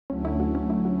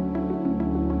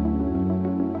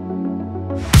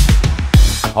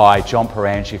Hi, John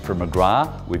Paranchi from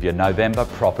McGrath with your November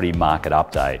property market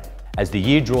update. As the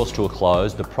year draws to a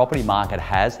close, the property market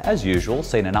has, as usual,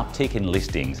 seen an uptick in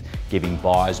listings, giving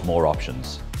buyers more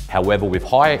options. However, with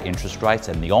higher interest rates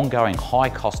and the ongoing high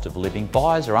cost of living,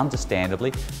 buyers are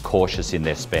understandably cautious in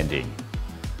their spending.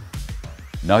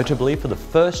 Notably, for the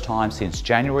first time since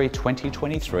January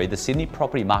 2023, the Sydney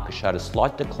property market showed a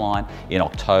slight decline in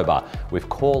October, with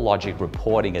CoreLogic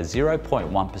reporting a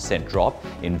 0.1% drop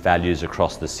in values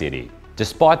across the city.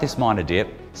 Despite this minor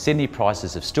dip, Sydney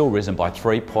prices have still risen by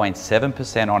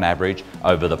 3.7% on average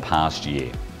over the past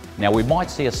year. Now, we might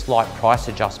see a slight price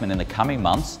adjustment in the coming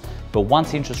months, but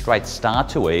once interest rates start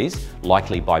to ease,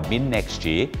 likely by mid-next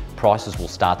year, prices will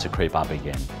start to creep up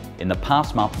again. In the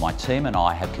past month, my team and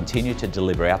I have continued to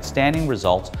deliver outstanding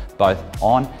results both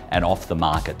on and off the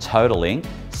market, totaling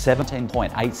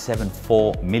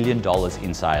 $17.874 million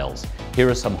in sales. Here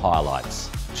are some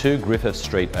highlights. 2 Griffith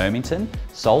Street, Ermington,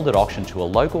 sold at auction to a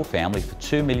local family for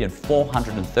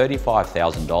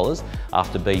 $2,435,000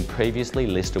 after being previously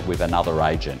listed with another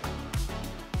agent.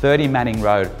 30 Manning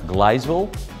Road,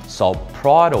 Glaysville, sold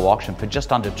prior to auction for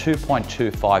just under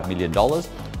 $2.25 million,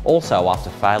 also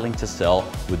after failing to sell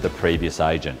with the previous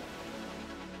agent.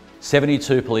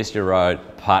 72 Policia Road,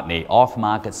 Putney,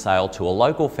 off-market sale to a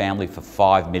local family for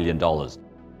 $5 million.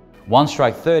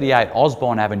 1/38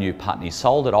 Osborne Avenue, Putney,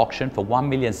 sold at auction for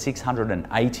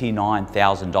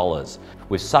 $1,689,000.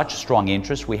 With such strong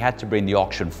interest, we had to bring the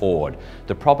auction forward.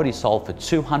 The property sold for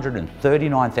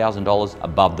 $239,000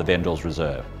 above the vendor's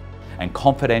reserve. And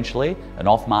confidentially, an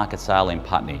off-market sale in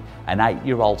Putney, an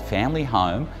 8-year-old family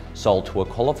home sold to a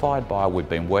qualified buyer we've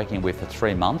been working with for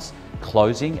 3 months,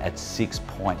 closing at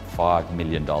 $6.5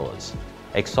 million.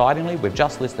 Excitingly, we've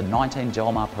just listed 19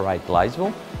 Delmar Parade,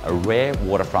 Glaysville, a rare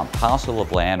waterfront parcel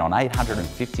of land on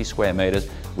 850 square metres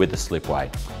with a slipway.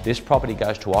 This property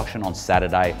goes to auction on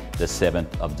Saturday, the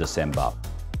 7th of December.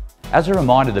 As a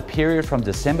reminder, the period from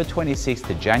December 26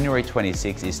 to January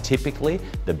 26 is typically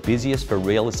the busiest for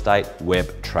real estate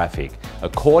web traffic.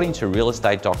 According to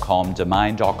realestate.com,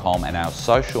 domain.com and our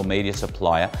social media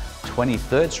supplier,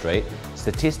 23rd Street,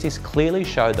 statistics clearly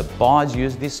show that buyers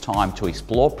use this time to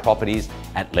explore properties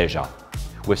at leisure.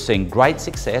 We've seen great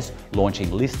success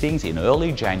launching listings in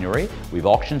early January with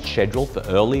auctions scheduled for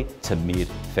early to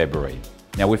mid-February.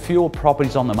 Now, with fewer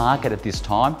properties on the market at this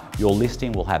time, your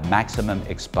listing will have maximum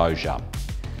exposure.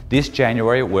 This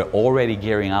January, we're already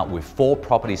gearing up with 4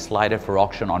 properties slated for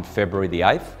auction on February the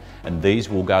 8th, and these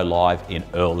will go live in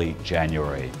early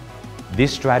January.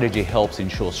 This strategy helps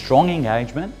ensure strong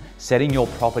engagement, setting your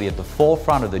property at the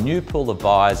forefront of the new pool of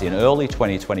buyers in early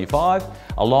 2025,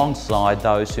 alongside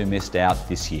those who missed out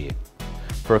this year.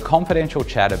 For a confidential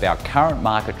chat about current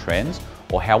market trends,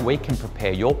 or how we can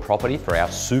prepare your property for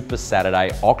our Super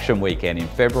Saturday auction weekend in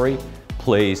February,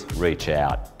 please reach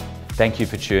out. Thank you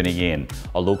for tuning in.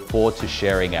 I look forward to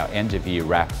sharing our end of year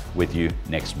wrap with you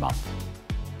next month.